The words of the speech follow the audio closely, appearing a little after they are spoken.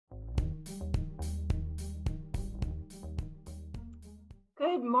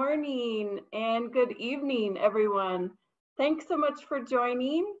Good morning and good evening, everyone. Thanks so much for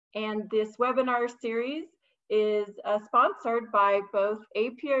joining. And this webinar series is sponsored by both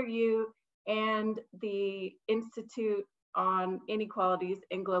APRU and the Institute on Inequalities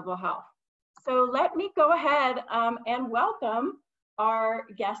in Global Health. So let me go ahead and welcome our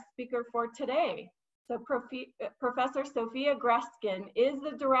guest speaker for today. So Professor Sofia Gruskin is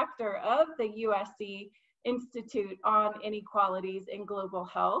the director of the USC Institute on Inequalities in Global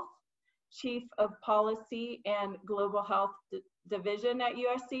Health, Chief of Policy and Global Health Division at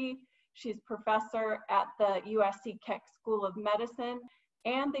USC. She's professor at the USC Keck School of Medicine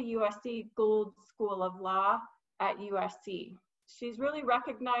and the USC Gould School of Law at USC. She's really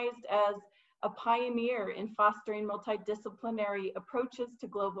recognized as a pioneer in fostering multidisciplinary approaches to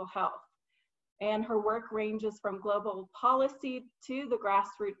global health. And her work ranges from global policy to the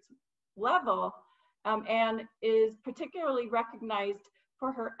grassroots level, and is particularly recognized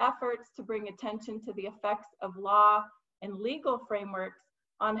for her efforts to bring attention to the effects of law and legal frameworks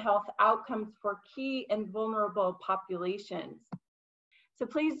on health outcomes for key and vulnerable populations. So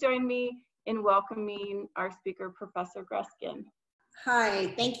please join me in welcoming our speaker, Professor Gruskin. Hi,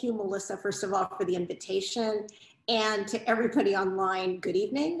 thank you, Melissa, first of all, for the invitation. And to everybody online, good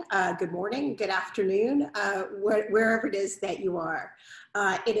evening, good morning, good afternoon, wherever it is that you are.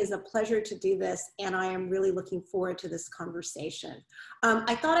 It is a pleasure to do this, and I am really looking forward to this conversation.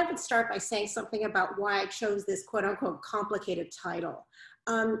 I thought I would start by saying something about why I chose this quote-unquote complicated title.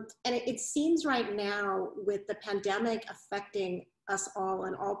 And it seems right now, with the pandemic affecting us all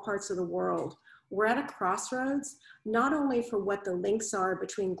in all parts of the world, we're at a crossroads, not only for what the links are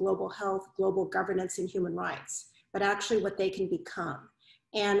between global health, global governance, and human rights, but actually what they can become.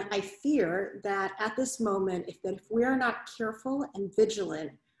 And I fear that at this moment, if we are not careful and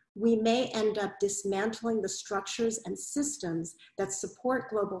vigilant, we may end up dismantling the structures and systems that support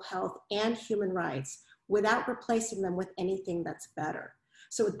global health and human rights without replacing them with anything that's better.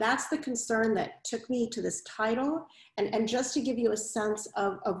 So that's the concern that took me to this title. And just to give you a sense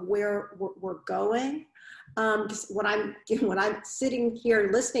of where we're going, when I'm sitting here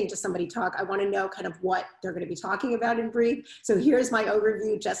listening to somebody talk, I want to know kind of what they're going to be talking about in brief. So here's my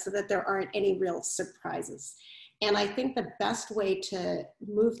overview, just so that there aren't any real surprises. And I think the best way to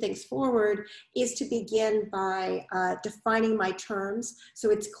move things forward is to begin by defining my terms, so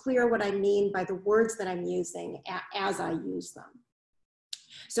it's clear what I mean by the words that I'm using as I use them.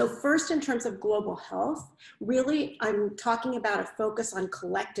 So first, in terms of global health, really, I'm talking about a focus on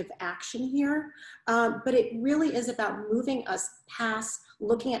collective action here, but it really is about moving us past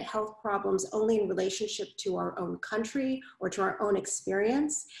looking at health problems only in relationship to our own country or to our own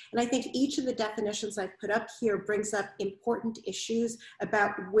experience. And I think each of the definitions I've put up here brings up important issues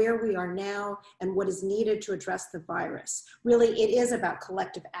about where we are now and what is needed to address the virus. Really, it is about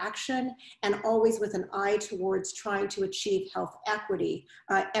collective action, and always with an eye towards trying to achieve health equity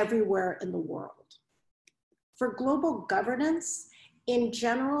everywhere in the world. For global governance, in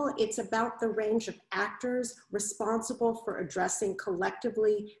general, it's about the range of actors responsible for addressing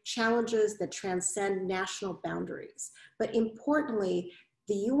collectively challenges that transcend national boundaries. But importantly,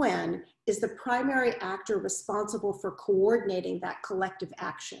 the UN is the primary actor responsible for coordinating that collective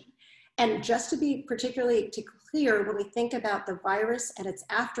action. And just to be particularly clear, when we think about the virus and its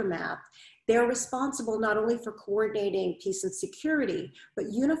aftermath, they're responsible not only for coordinating peace and security,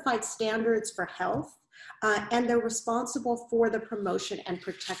 but unified standards for health, and they're responsible for the promotion and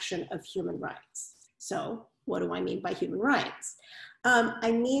protection of human rights. So what do I mean by human rights?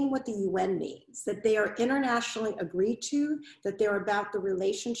 I mean what the UN means, that they are internationally agreed to, that they're about the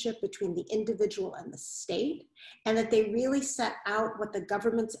relationship between the individual and the state, and that they really set out what the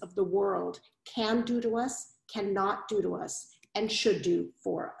governments of the world can do to us, cannot do to us, and should do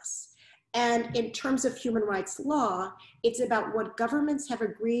for us. And in terms of human rights law, it's about what governments have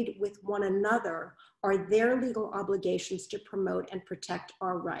agreed with one another are their legal obligations to promote and protect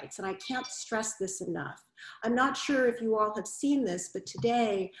our rights. And I can't stress this enough. I'm not sure if you all have seen this, but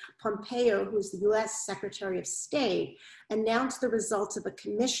today, Pompeo, who's the US Secretary of State, announced the results of a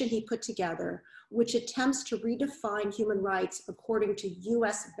commission he put together, which attempts to redefine human rights according to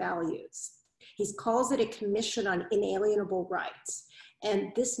US values. He calls it a commission on inalienable rights.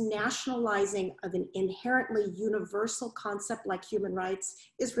 And this nationalizing of an inherently universal concept like human rights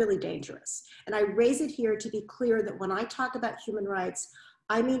is really dangerous. And I raise it here to be clear that when I talk about human rights,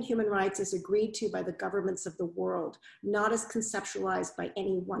 I mean human rights as agreed to by the governments of the world, not as conceptualized by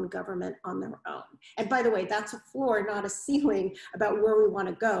any one government on their own. And by the way, that's a floor, not a ceiling about where we want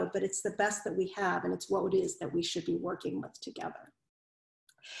to go, but it's the best that we have, and it's what it is that we should be working with together.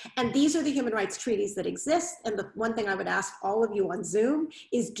 And these are the human rights treaties that exist. And the one thing I would ask all of you on Zoom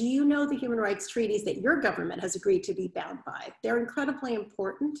is, do you know the human rights treaties that your government has agreed to be bound by? They're incredibly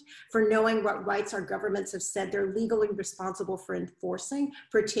important for knowing what rights our governments have said they're legally responsible for enforcing,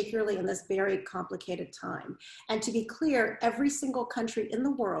 particularly in this very complicated time. And to be clear, every single country in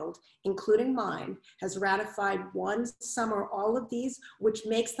the world, including mine, has ratified one, some, or all of these, which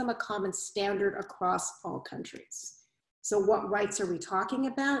makes them a common standard across all countries. So what rights are we talking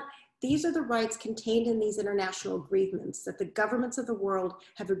about? These are the rights contained in these international agreements that the governments of the world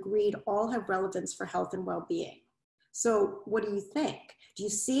have agreed all have relevance for health and well-being. So what do you think? Do you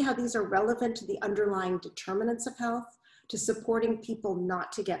see how these are relevant to the underlying determinants of health, to supporting people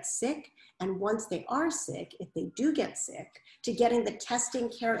not to get sick, and once they are sick, if they do get sick, to getting the testing,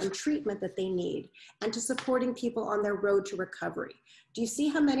 care, and treatment that they need, and to supporting people on their road to recovery? Do you see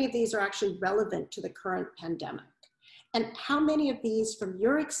how many of these are actually relevant to the current pandemic? And how many of these, from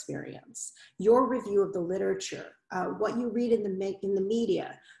your experience, your review of the literature, what you read in the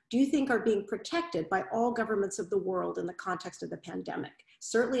media, do you think are being protected by all governments of the world in the context of the pandemic?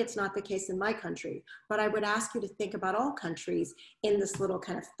 Certainly it's not the case in my country, but I would ask you to think about all countries in this little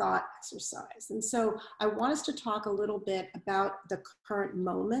kind of thought exercise. And so I want us to talk a little bit about the current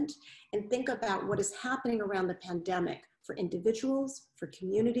moment and think about what is happening around the pandemic for individuals, for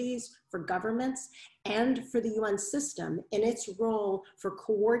communities, for governments, and for the UN system in its role for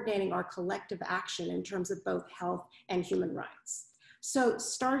coordinating our collective action in terms of both health and human rights. So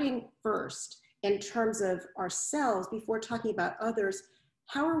starting first, in terms of ourselves, before talking about others,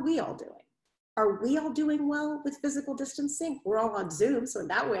 how are we all doing? Are we all doing well with physical distancing? We're all on Zoom, so in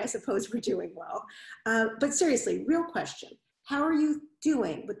that way, I suppose we're doing well. But seriously, real question, how are you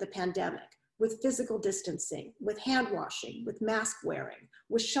doing with the pandemic? With physical distancing, with hand washing, with mask wearing,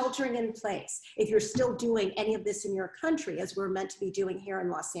 with sheltering in place, if you're still doing any of this in your country, as we're meant to be doing here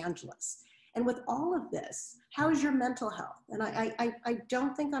in Los Angeles. And with all of this, how is your mental health? And I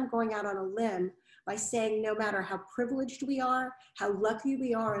don't think I'm going out on a limb by saying no matter how privileged we are, how lucky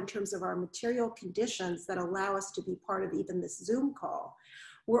we are in terms of our material conditions that allow us to be part of even this Zoom call,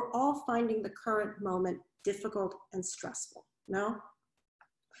 we're all finding the current moment difficult and stressful, no?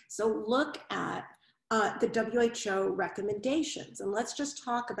 So look at the WHO recommendations, and let's just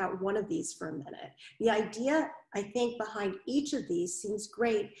talk about one of these for a minute. The idea, I think, behind each of these seems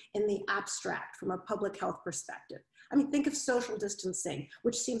great in the abstract from a public health perspective. I mean, think of social distancing,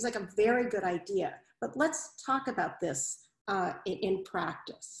 which seems like a very good idea, but let's talk about this in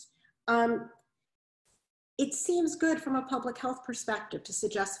practice. It seems good from a public health perspective to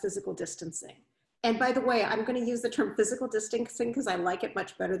suggest physical distancing. And by the way, I'm going to use the term physical distancing because I like it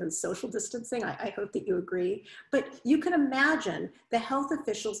much better than social distancing. I hope that you agree. But you can imagine the health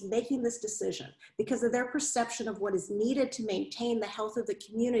officials making this decision because of their perception of what is needed to maintain the health of the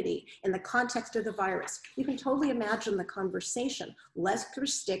community in the context of the virus. You can totally imagine the conversation. Let's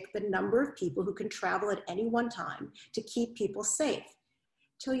restrict the number of people who can travel at any one time to keep people safe.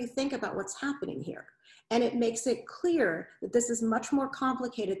 Till you think about what's happening here. And it makes it clear that this is much more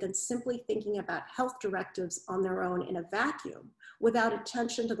complicated than simply thinking about health directives on their own in a vacuum without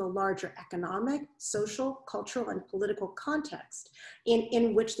attention to the larger economic, social, cultural, and political context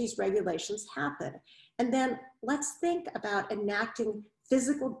in which these regulations happen. And then let's think about enacting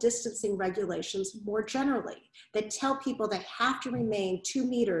physical distancing regulations more generally that tell people they have to remain 2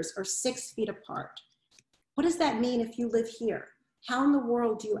 meters or 6 feet apart. What does that mean if you live here? How in the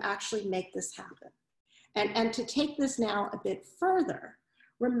world do you actually make this happen? And to take this now a bit further,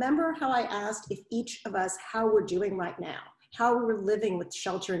 remember how I asked if each of us how we're doing right now, how we're living with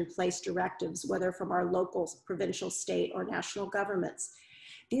shelter in place directives, whether from our local, provincial, state, or national governments.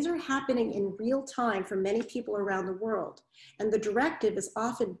 These are happening in real time for many people around the world. And the directive is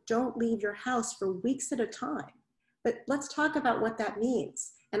often don't leave your house for weeks at a time. But let's talk about what that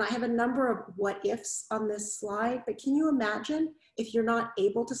means. And I have a number of what ifs on this slide, but can you imagine if you're not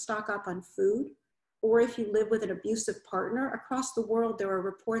able to stock up on food? Or if you live with an abusive partner? Across the world, there are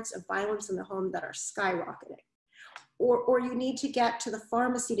reports of violence in the home that are skyrocketing. Or you need to get to the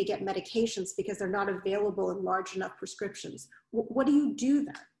pharmacy to get medications because they're not available in large enough prescriptions. What do you do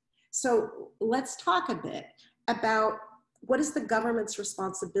then? So let's talk a bit about what is the government's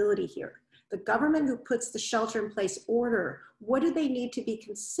responsibility here? The government who puts the shelter in place order, what do they need to be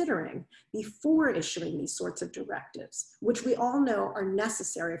considering before issuing these sorts of directives, which we all know are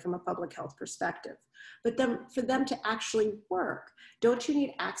necessary from a public health perspective? But then for them to actually work, don't you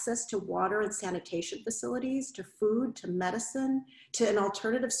need access to water and sanitation facilities, to food, to medicine, to an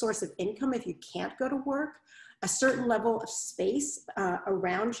alternative source of income if you can't go to work, a certain level of space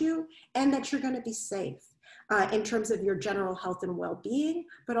around you, and that you're going to be safe? in terms of your general health and well-being,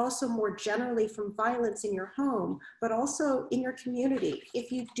 but also more generally from violence in your home, but also in your community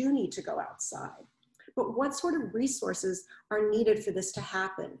if you do need to go outside. But what sort of resources are needed for this to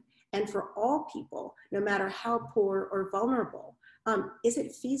happen? And for all people, no matter how poor or vulnerable, is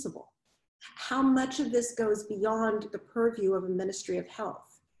it feasible? How much of this goes beyond the purview of a Ministry of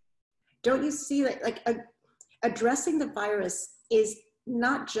Health? Don't you see that addressing the virus is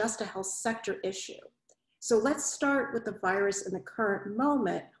not just a health sector issue? So let's start with the virus in the current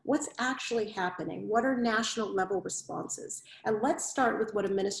moment. What's actually happening? What are national level responses? And let's start with what a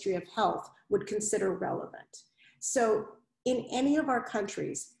Ministry of Health would consider relevant. So in any of our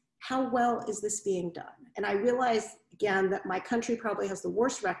countries, how well is this being done? And I realize, again, that my country probably has the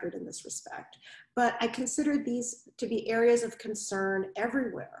worst record in this respect, but I consider these to be areas of concern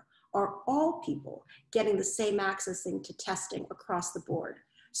everywhere. Are all people getting the same accessing to testing across the board?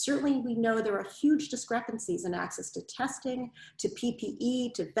 Certainly, we know there are huge discrepancies in access to testing, to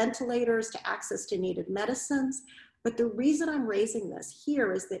PPE, to ventilators, to access to needed medicines. But the reason I'm raising this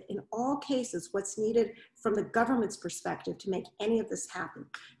here is that in all cases, what's needed from the government's perspective to make any of this happen,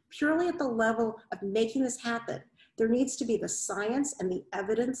 purely at the level of making this happen, there needs to be the science and the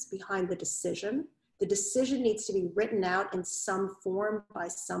evidence behind the decision. The decision needs to be written out in some form by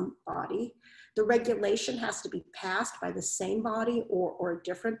some body. The regulation has to be passed by the same body or a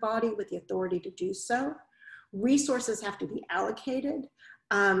different body with the authority to do so. Resources have to be allocated.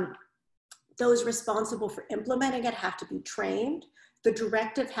 Those responsible for implementing it have to be trained. The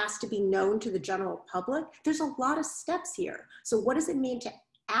directive has to be known to the general public. There's a lot of steps here. So what does it mean to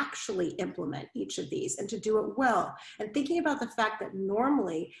actually implement each of these and to do it well? And thinking about the fact that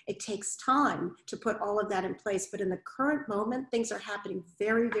normally it takes time to put all of that in place, but in the current moment, things are happening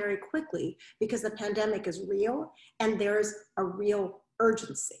very, very quickly because the pandemic is real and there's a real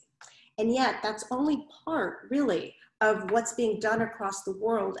urgency. And yet that's only part, really, of what's being done across the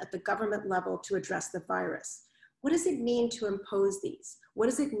world at the government level to address the virus. What does it mean to impose these? What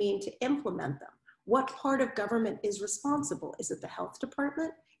does it mean to implement them? What part of government is responsible? Is it the health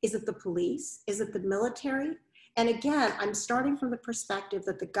department? Is it the police? Is it the military? And again, I'm starting from the perspective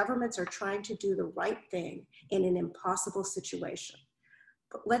that the governments are trying to do the right thing in an impossible situation.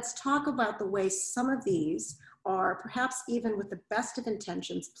 But let's talk about the way some of these are, perhaps even with the best of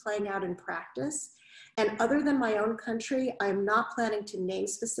intentions, playing out in practice. And other than my own country, I'm not planning to name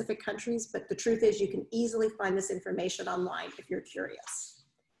specific countries, but the truth is you can easily find this information online if you're curious.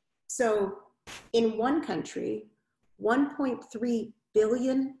 So in one country, 1.3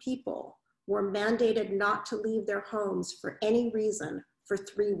 billion people were mandated not to leave their homes for any reason for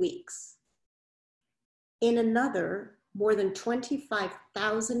 3 weeks. In another, more than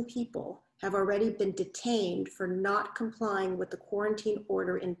 25,000 people have already been detained for not complying with the quarantine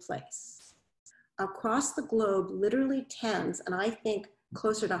order in place. Across the globe, literally tens, and I think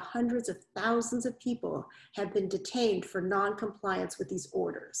closer to hundreds of thousands of people have been detained for non-compliance with these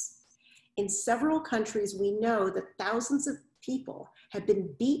orders. In several countries, we know that thousands of people have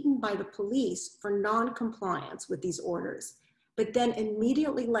been beaten by the police for non-compliance with these orders, but then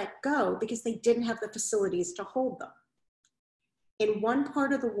immediately let go because they didn't have the facilities to hold them. In one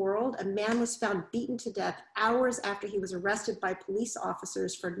part of the world, a man was found beaten to death hours after he was arrested by police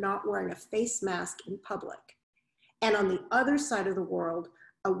officers for not wearing a face mask in public. And on the other side of the world,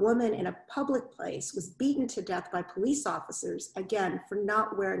 a woman in a public place was beaten to death by police officers, again, for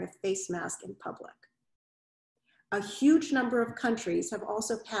not wearing a face mask in public. A huge number of countries have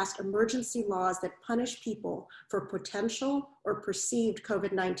also passed emergency laws that punish people for potential or perceived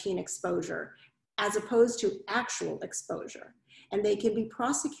COVID-19 exposure, as opposed to actual exposure. And they can be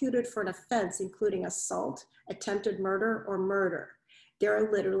prosecuted for an offense, including assault, attempted murder, or murder. There are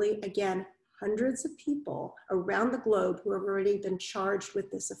literally, again, hundreds of people around the globe who have already been charged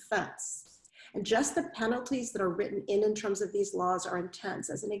with this offense. And just the penalties that are written in terms of these laws are intense.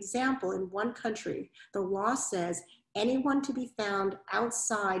 As an example, in one country, the law says anyone to be found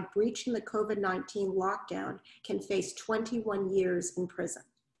outside breaching the COVID-19 lockdown can face 21 years in prison.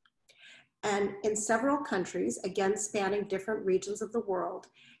 And in several countries, again, spanning different regions of the world,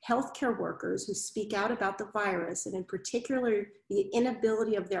 healthcare workers who speak out about the virus, and in particular, the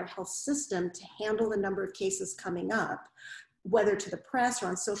inability of their health system to handle the number of cases coming up, whether to the press or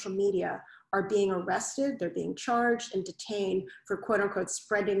on social media, are being arrested, they're being charged and detained for quote unquote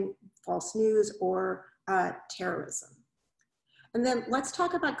spreading false news or terrorism. And then let's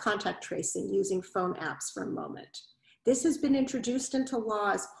talk about contact tracing using phone apps for a moment. This has been introduced into law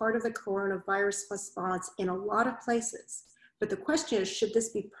as part of the coronavirus response in a lot of places. But the question is, should this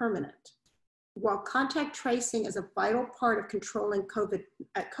be permanent? While contact tracing is a vital part of controlling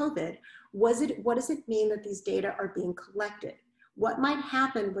COVID, What does it mean that these data are being collected? What might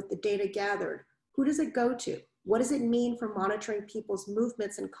happen with the data gathered? Who does it go to? What does it mean for monitoring people's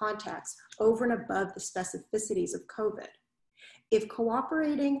movements and contacts over and above the specificities of COVID? If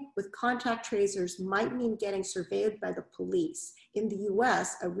cooperating with contact tracers might mean getting surveilled by the police, in the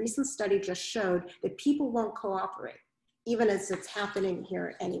US, a recent study just showed that people won't cooperate, even as it's happening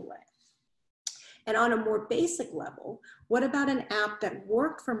here anyway. And on a more basic level, what about an app that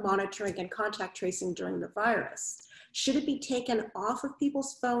worked for monitoring and contact tracing during the virus? Should it be taken off of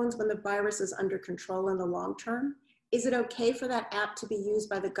people's phones when the virus is under control in the long term? Is it okay for that app to be used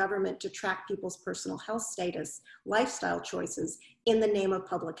by the government to track people's personal health status, lifestyle choices in the name of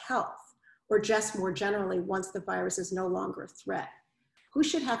public health? Or just more generally, once the virus is no longer a threat? Who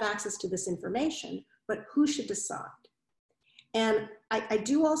should have access to this information, but who should decide? And I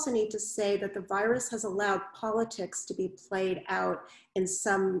do also need to say that the virus has allowed politics to be played out in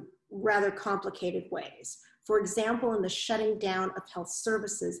some rather complicated ways. For example, in the shutting down of health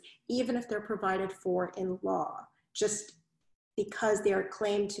services, even if they're provided for in law, just because they are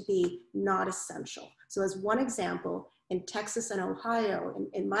claimed to be not essential. So as one example, in Texas and Ohio,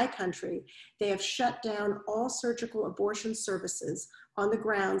 in my country, they have shut down all surgical abortion services on the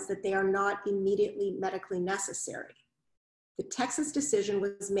grounds that they are not immediately medically necessary. The Texas decision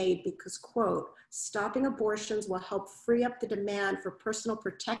was made because, quote, stopping abortions will help free up the demand for personal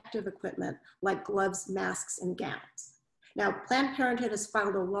protective equipment like gloves, masks, and gowns. Now, Planned Parenthood has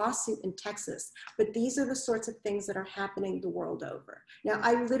filed a lawsuit in Texas, but these are the sorts of things that are happening the world over. Now,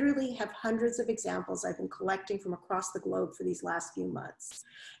 I literally have hundreds of examples I've been collecting from across the globe for these last few months.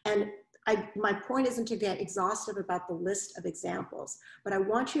 And my point isn't to get exhaustive about the list of examples, but I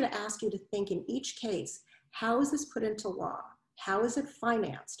want you to ask you to think in each case, how is this put into law? How is it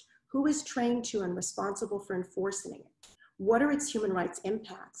financed? Who is trained to and responsible for enforcing it? What are its human rights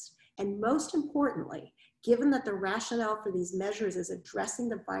impacts? And most importantly, given that the rationale for these measures is addressing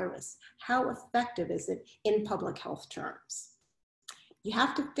the virus, how effective is it in public health terms? You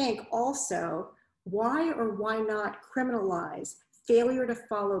have to think also, why or why not criminalize failure to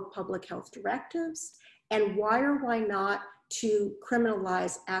follow public health directives? And why or why not to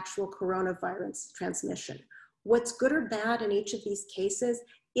criminalize actual coronavirus transmission? What's good or bad in each of these cases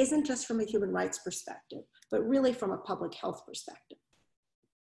isn't just from a human rights perspective, but really from a public health perspective.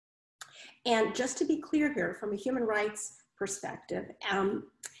 And just to be clear here, from a human rights perspective,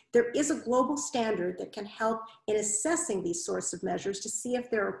 there is a global standard that can help in assessing these sorts of measures to see if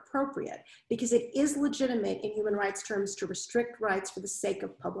they're appropriate, because it is legitimate in human rights terms to restrict rights for the sake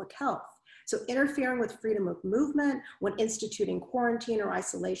of public health. So interfering with freedom of movement when instituting quarantine or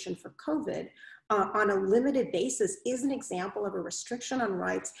isolation for COVID on a limited basis is an example of a restriction on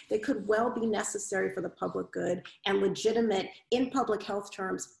rights that could well be necessary for the public good and legitimate in public health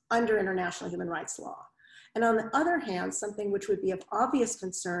terms under international human rights law. And on the other hand, something which would be of obvious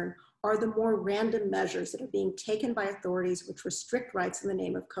concern are the more random measures that are being taken by authorities which restrict rights in the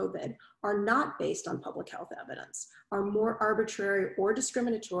name of COVID, are not based on public health evidence, are more arbitrary or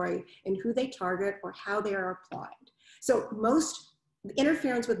discriminatory in who they target or how they are applied. So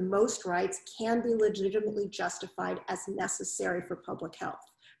interference with most rights can be legitimately justified as necessary for public health,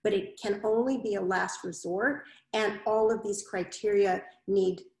 but it can only be a last resort, and all of these criteria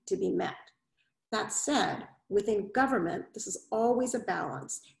need to be met. That said, within government, this is always a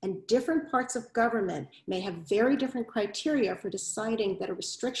balance, and different parts of government may have very different criteria for deciding that a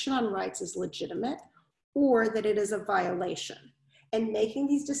restriction on rights is legitimate or that it is a violation. And making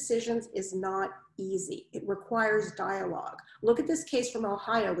these decisions is not easy. It requires dialogue. Look at this case from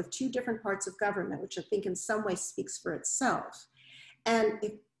Ohio with two different parts of government, which I think in some way speaks for itself. And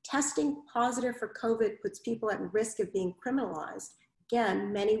if testing positive for COVID puts people at risk of being criminalized,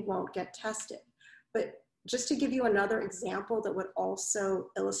 again, many won't get tested. But just to give you another example that would also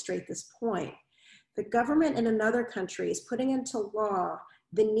illustrate this point, the government in another country is putting into law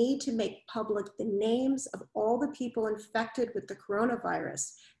the need to make public the names of all the people infected with the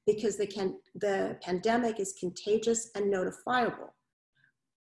coronavirus because the pandemic is contagious and notifiable.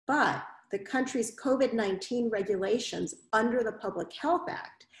 But the country's COVID-19 regulations under the Public Health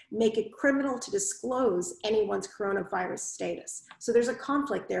Act make it criminal to disclose anyone's coronavirus status. So there's a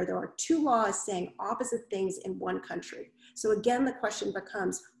conflict there. There are two laws saying opposite things in one country. So again, the question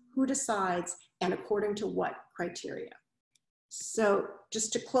becomes who decides and according to what criteria? So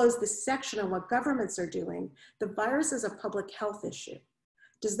just to close this section on what governments are doing, the virus is a public health issue.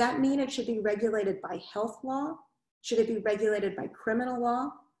 Does that mean it should be regulated by health law? Should it be regulated by criminal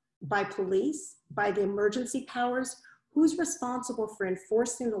law, by police, by the emergency powers? Who's responsible for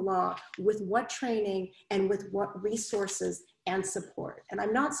enforcing the law with what training and with what resources and support. And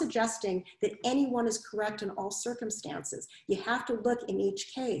I'm not suggesting that anyone is correct in all circumstances. You have to look in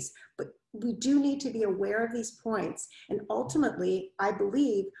each case, but we do need to be aware of these points. And ultimately, I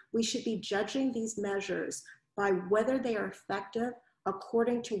believe we should be judging these measures by whether they are effective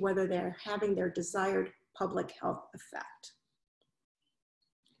according to whether they're having their desired public health effect.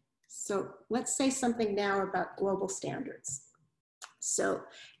 So let's say something now about global standards. So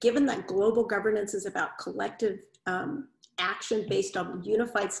given that global governance is about collective action based on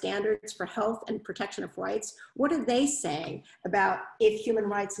unified standards for health and protection of rights, what are they saying about if human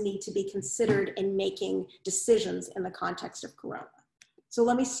rights need to be considered in making decisions in the context of Corona? So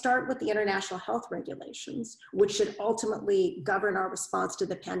let me start with the international health regulations, which should ultimately govern our response to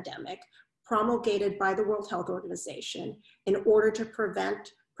the pandemic, promulgated by the World Health Organization in order to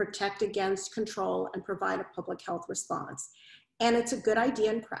prevent, protect against, control, and provide a public health response. And it's a good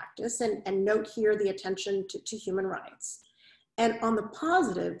idea in practice, and note here the attention to human rights. And on the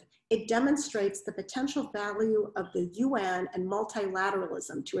positive, it demonstrates the potential value of the UN and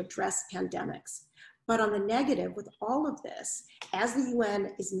multilateralism to address pandemics. But on the negative, with all of this, as the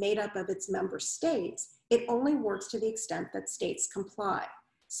UN is made up of its member states, it only works to the extent that states comply.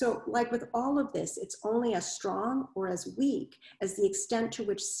 So like with all of this, it's only as strong or as weak as the extent to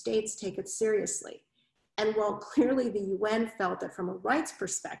which states take it seriously. And while clearly the UN felt that from a rights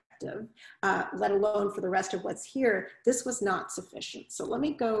perspective, let alone for the rest of what's here, this was not sufficient. So let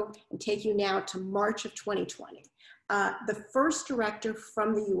me go and take you now to March of 2020. The first directive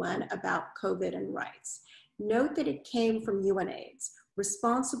from the UN about COVID and rights. Note that it came from UNAIDS,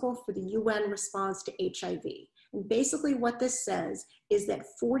 responsible for the UN response to HIV. And basically what this says is that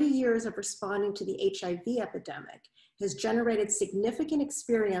 40 years of responding to the HIV epidemic has generated significant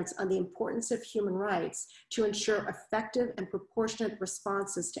experience on the importance of human rights to ensure effective and proportionate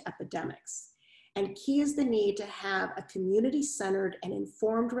responses to epidemics. And key is the need to have a community-centered and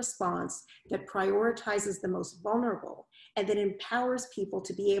informed response that prioritizes the most vulnerable and that empowers people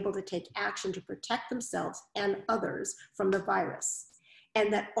to be able to take action to protect themselves and others from the virus.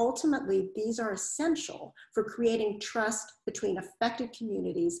 And that ultimately these are essential for creating trust between affected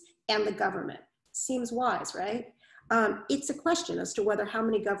communities and the government. Seems wise, right? It's a question as to whether how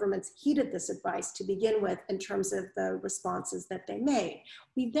many governments heeded this advice to begin with in terms of the responses that they made.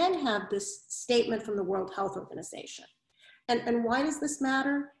 We then have this statement from the World Health Organization. And why does this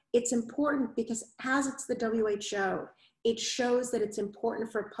matter? It's important because as it's the WHO, it shows that it's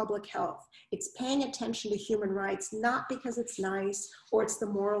important for public health. It's paying attention to human rights, not because it's nice or it's the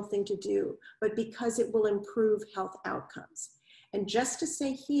moral thing to do, but because it will improve health outcomes. And just to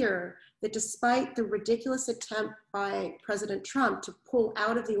say here that despite the ridiculous attempt by President Trump to pull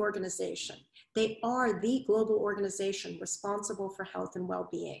out of the organization, they are the global organization responsible for health and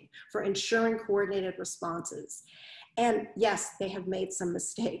well-being, for ensuring coordinated responses. And yes, they have made some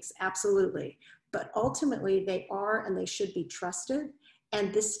mistakes, absolutely. But ultimately they are and they should be trusted.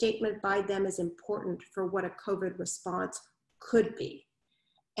 And this statement by them is important for what a COVID response could be.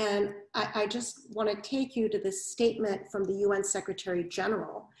 And I just want to take you to this statement from the UN Secretary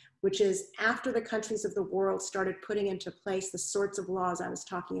General, which is after the countries of the world started putting into place the sorts of laws I was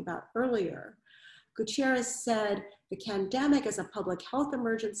talking about earlier. Gutierrez said, the pandemic is a public health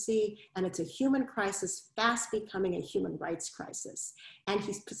emergency and it's a human crisis fast becoming a human rights crisis. And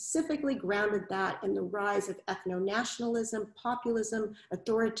he specifically grounded that in the rise of ethno-nationalism, populism,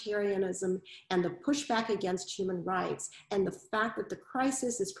 authoritarianism, and the pushback against human rights, and the fact that the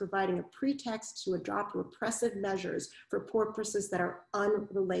crisis is providing a pretext to adopt repressive measures for purposes that are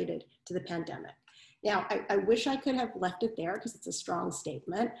unrelated to the pandemic. Now, I wish I could have left it there because it's a strong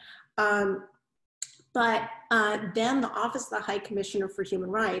statement. But then the Office of the High Commissioner for Human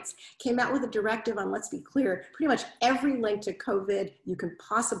Rights came out with a directive on, let's be clear, pretty much every link to COVID you can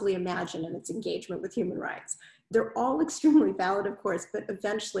possibly imagine in its engagement with human rights. They're all extremely valid, of course, but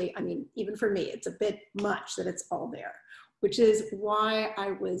eventually, I mean, even for me, it's a bit much that it's all there, which is why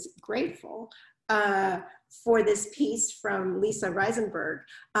I was grateful for this piece from Lisa Reisenberg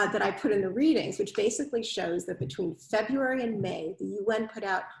that I put in the readings, which basically shows that between February and May, the UN put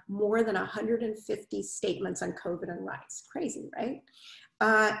out more than 150 statements on COVID and rights. Crazy, right?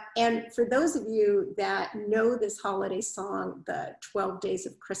 And for those of you that know this holiday song, the 12 Days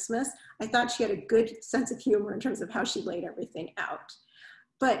of Christmas, I thought she had a good sense of humor in terms of how she laid everything out.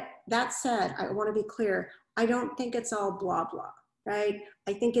 But that said, I want to be clear, I don't think it's all blah, blah. Right?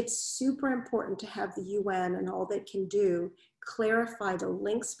 I think it's super important to have the UN and all that can do clarify the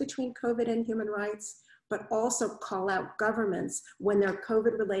links between COVID and human rights, but also call out governments when their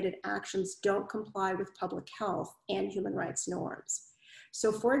COVID-related actions don't comply with public health and human rights norms.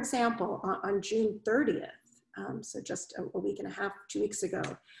 So for example, on June 30th, so just a week and a half, 2 weeks ago.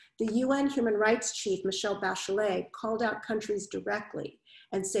 The UN Human Rights Chief, Michelle Bachelet, called out countries directly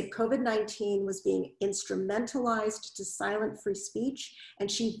and said COVID-19 was being instrumentalized to silence free speech, and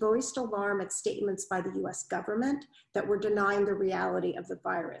she voiced alarm at statements by the US government that were denying the reality of the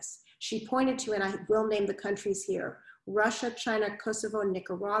virus. She pointed to, and I will name the countries here, Russia, China, Kosovo, and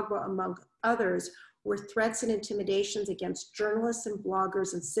Nicaragua, among others, where threats and intimidations against journalists and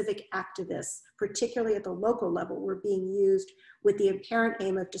bloggers and civic activists, particularly at the local level, were being used with the apparent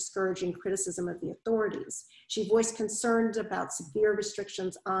aim of discouraging criticism of the authorities. She voiced concerns about severe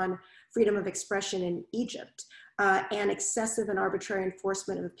restrictions on freedom of expression in Egypt and excessive and arbitrary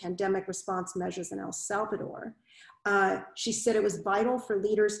enforcement of pandemic response measures in El Salvador. She said it was vital for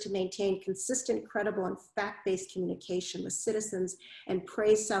leaders to maintain consistent, credible, and fact-based communication with citizens and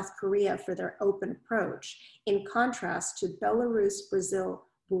praised South Korea for their open approach, in contrast to Belarus, Brazil,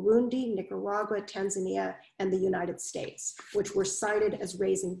 Burundi, Nicaragua, Tanzania, and the United States, which were cited as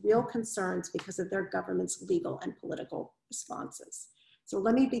raising real concerns because of their government's legal and political responses. So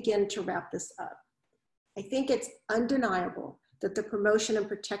let me begin to wrap this up. I think it's undeniable that the promotion and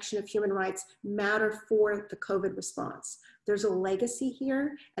protection of human rights matter for the COVID response. There's a legacy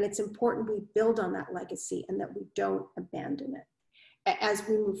here, and it's important we build on that legacy and that we don't abandon it. As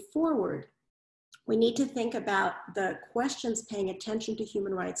we move forward, we need to think about the questions paying attention to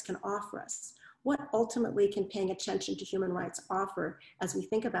human rights can offer us. What ultimately can paying attention to human rights offer as we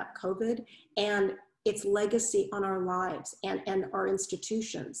think about COVID and its legacy on our lives and our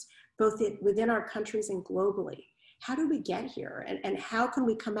institutions, both within our countries and globally? How do we get here? And how can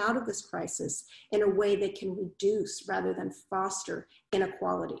we come out of this crisis in a way that can reduce rather than foster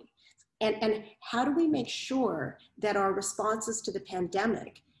inequality? And how do we make sure that our responses to the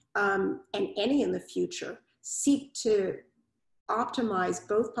pandemic and any in the future seek to optimize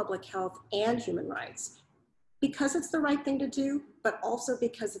both public health and human rights? Because it's the right thing to do, but also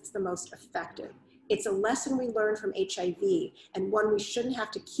because it's the most effective. It's a lesson we learned from HIV and one we shouldn't have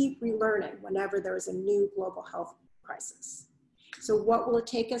to keep relearning whenever there is a new global health crisis. So what will it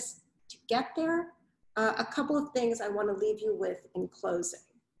take us to get there? A couple of things I want to leave you with in closing.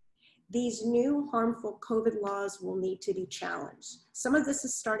 These new harmful COVID laws will need to be challenged. Some of this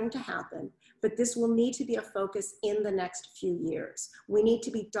is starting to happen, but this will need to be a focus in the next few years. We need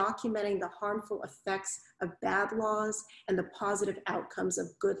to be documenting the harmful effects of bad laws and the positive outcomes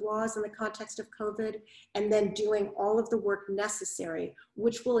of good laws in the context of COVID, and then doing all of the work necessary,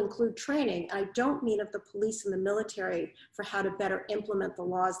 which will include training. And I don't mean of the police and the military for how to better implement the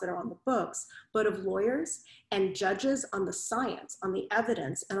laws that are on the books, but of lawyers and judges on the science, on the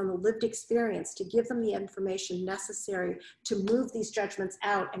evidence, and on the lived experience to give them the information necessary to move these judgments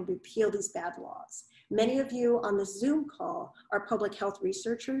out and repeal these bad laws. Many of you on this Zoom call are public health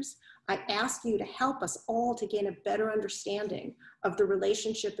researchers. I ask you to help us all to gain a better understanding of the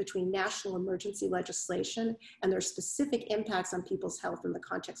relationship between national emergency legislation and their specific impacts on people's health in the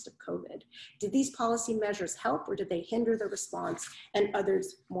context of COVID. Did these policy measures help, or did they hinder the response, and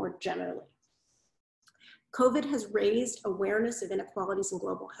others more generally? COVID has raised awareness of inequalities in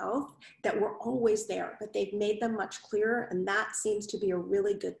global health that were always there, but they've made them much clearer, and that seems to be a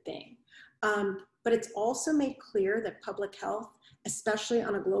really good thing. But it's also made clear that public health, especially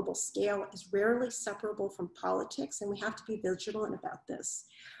on a global scale, is rarely separable from politics, and we have to be vigilant about this.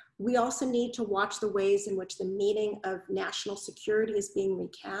 We also need to watch the ways in which the meaning of national security is being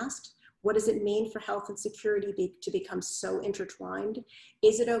recast. What does it mean for health and security to become so intertwined?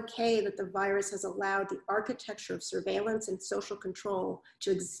 Is it okay that the virus has allowed the architecture of surveillance and social control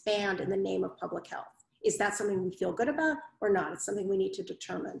to expand in the name of public health? Is that something we feel good about or not? It's something we need to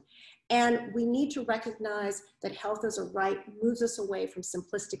determine. And we need to recognize that health as a right moves us away from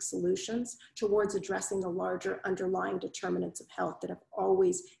simplistic solutions towards addressing the larger underlying determinants of health that have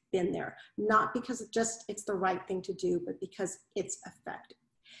always been there, not because it's the right thing to do, but because it's effective.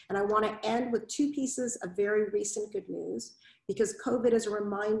 And I want to end with two pieces of very recent good news, because COVID is a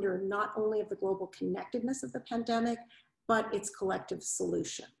reminder not only of the global connectedness of the pandemic, but its collective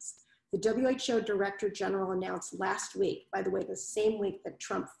solutions. The WHO Director General announced last week, by the way, the same week that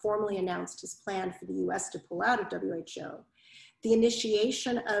Trump formally announced his plan for the US to pull out of WHO, the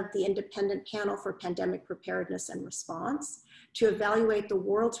initiation of the Independent Panel for Pandemic Preparedness and Response to evaluate the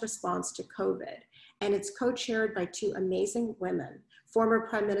world's response to COVID. And it's co-chaired by two amazing women, former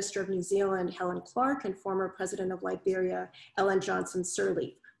Prime Minister of New Zealand, Helen Clark, and former President of Liberia, Ellen Johnson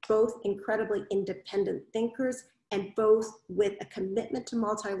Sirleaf, both incredibly independent thinkers and both with a commitment to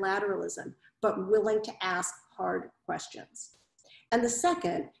multilateralism, but willing to ask hard questions. And the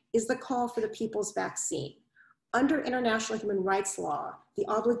second is the call for the people's vaccine. Under international human rights law, the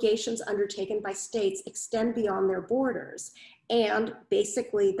obligations undertaken by states extend beyond their borders, and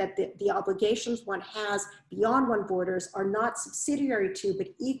basically that the obligations one has beyond one's borders are not subsidiary to, but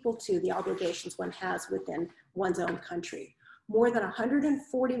equal to the obligations one has within one's own country. More than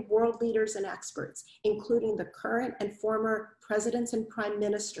 140 world leaders and experts, including the current and former presidents and prime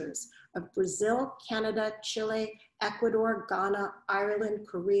ministers of Brazil, Canada, Chile, Ecuador, Ghana, Ireland,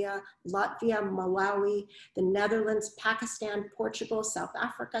 Korea, Latvia, Malawi, the Netherlands, Pakistan, Portugal, South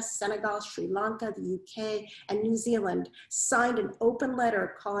Africa, Senegal, Sri Lanka, the UK, and New Zealand, signed an open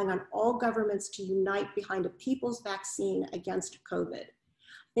letter calling on all governments to unite behind a people's vaccine against COVID.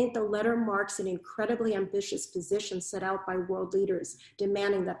 I think the letter marks an incredibly ambitious position set out by world leaders,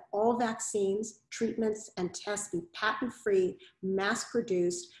 demanding that all vaccines, treatments, and tests be patent-free,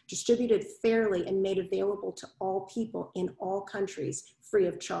 mass-produced, distributed fairly, and made available to all people in all countries, free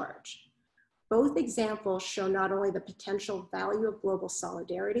of charge. Both examples show not only the potential value of global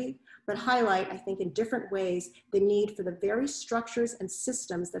solidarity, but highlight, I think, in different ways, the need for the very structures and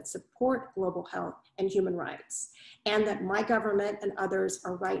systems that support global health and human rights, and that my government and others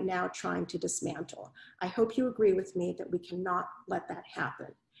are right now trying to dismantle. I hope you agree with me that we cannot let that happen.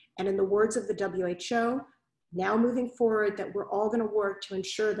 And in the words of the WHO, now moving forward, that we're all going to work to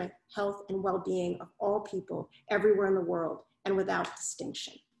ensure the health and well-being of all people everywhere in the world and without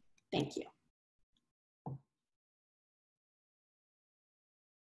distinction. Thank you.